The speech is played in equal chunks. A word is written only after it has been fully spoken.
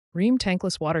Rheem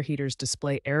Tankless water heaters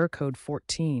display error code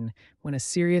 14 when a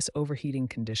serious overheating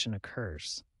condition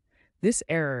occurs. This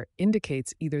error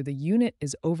indicates either the unit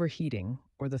is overheating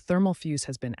or the thermal fuse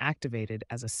has been activated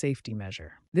as a safety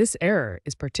measure. This error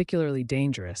is particularly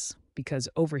dangerous because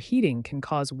overheating can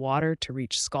cause water to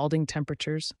reach scalding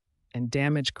temperatures and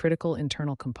damage critical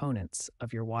internal components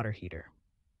of your water heater.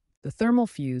 The thermal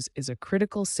fuse is a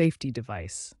critical safety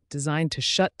device designed to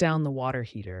shut down the water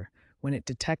heater when it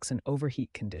detects an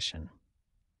overheat condition.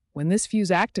 When this fuse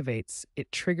activates,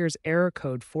 it triggers error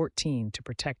code 14 to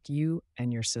protect you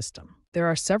and your system. There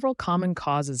are several common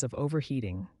causes of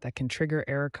overheating that can trigger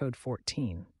error code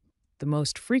 14. The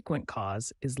most frequent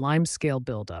cause is limescale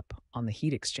buildup on the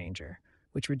heat exchanger,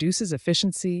 which reduces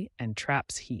efficiency and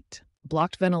traps heat.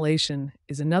 Blocked ventilation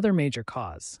is another major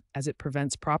cause, as it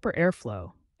prevents proper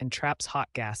airflow and traps hot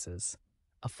gases.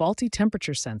 A faulty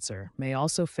temperature sensor may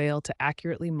also fail to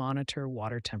accurately monitor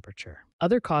water temperature.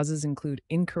 Other causes include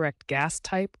incorrect gas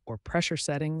type or pressure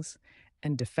settings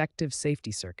and defective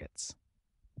safety circuits.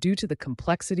 Due to the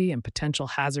complexity and potential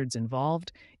hazards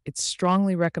involved, it's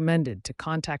strongly recommended to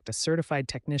contact a certified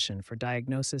technician for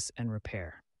diagnosis and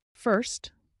repair.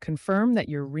 First, confirm that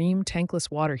your Rheem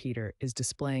tankless water heater is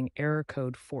displaying error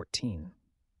code 14.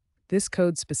 This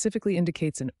code specifically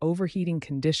indicates an overheating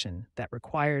condition that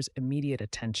requires immediate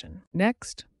attention.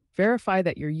 Next, verify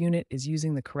that your unit is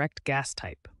using the correct gas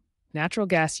type. Natural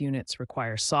gas units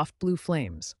require soft blue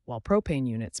flames, while propane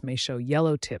units may show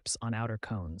yellow tips on outer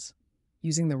cones.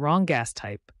 Using the wrong gas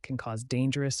type can cause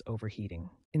dangerous overheating.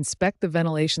 Inspect the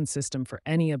ventilation system for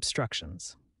any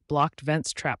obstructions. Blocked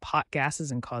vents trap hot gases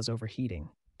and cause overheating.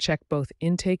 Check both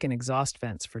intake and exhaust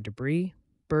vents for debris,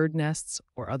 bird nests,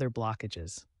 or other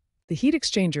blockages. The heat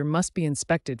exchanger must be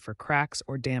inspected for cracks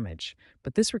or damage,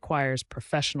 but this requires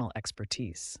professional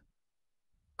expertise.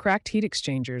 Cracked heat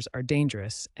exchangers are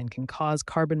dangerous and can cause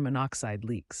carbon monoxide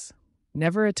leaks.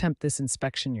 Never attempt this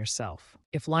inspection yourself.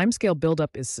 If limescale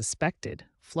buildup is suspected,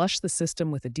 flush the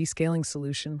system with a descaling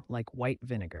solution like white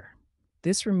vinegar.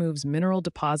 This removes mineral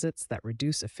deposits that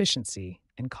reduce efficiency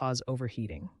and cause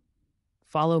overheating.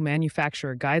 Follow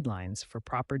manufacturer guidelines for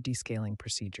proper descaling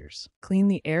procedures. Clean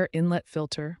the air inlet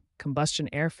filter, combustion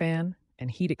air fan,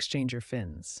 and heat exchanger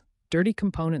fins. Dirty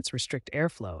components restrict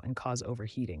airflow and cause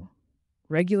overheating.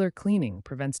 Regular cleaning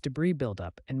prevents debris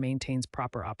buildup and maintains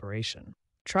proper operation.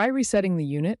 Try resetting the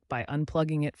unit by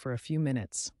unplugging it for a few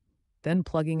minutes, then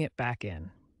plugging it back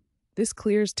in. This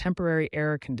clears temporary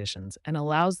error conditions and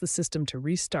allows the system to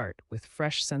restart with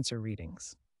fresh sensor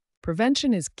readings.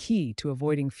 Prevention is key to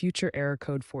avoiding future error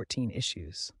code 14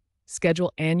 issues.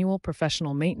 Schedule annual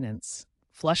professional maintenance,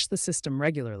 flush the system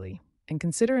regularly, and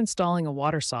consider installing a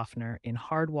water softener in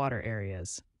hard water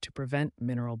areas to prevent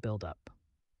mineral buildup.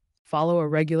 Follow a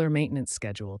regular maintenance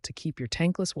schedule to keep your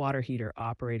tankless water heater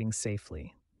operating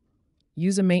safely.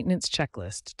 Use a maintenance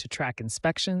checklist to track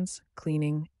inspections,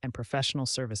 cleaning, and professional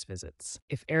service visits.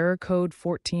 If error code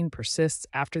 14 persists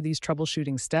after these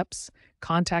troubleshooting steps,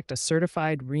 contact a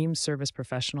certified Rheem service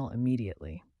professional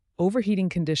immediately. Overheating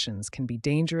conditions can be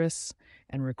dangerous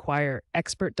and require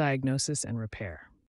expert diagnosis and repair.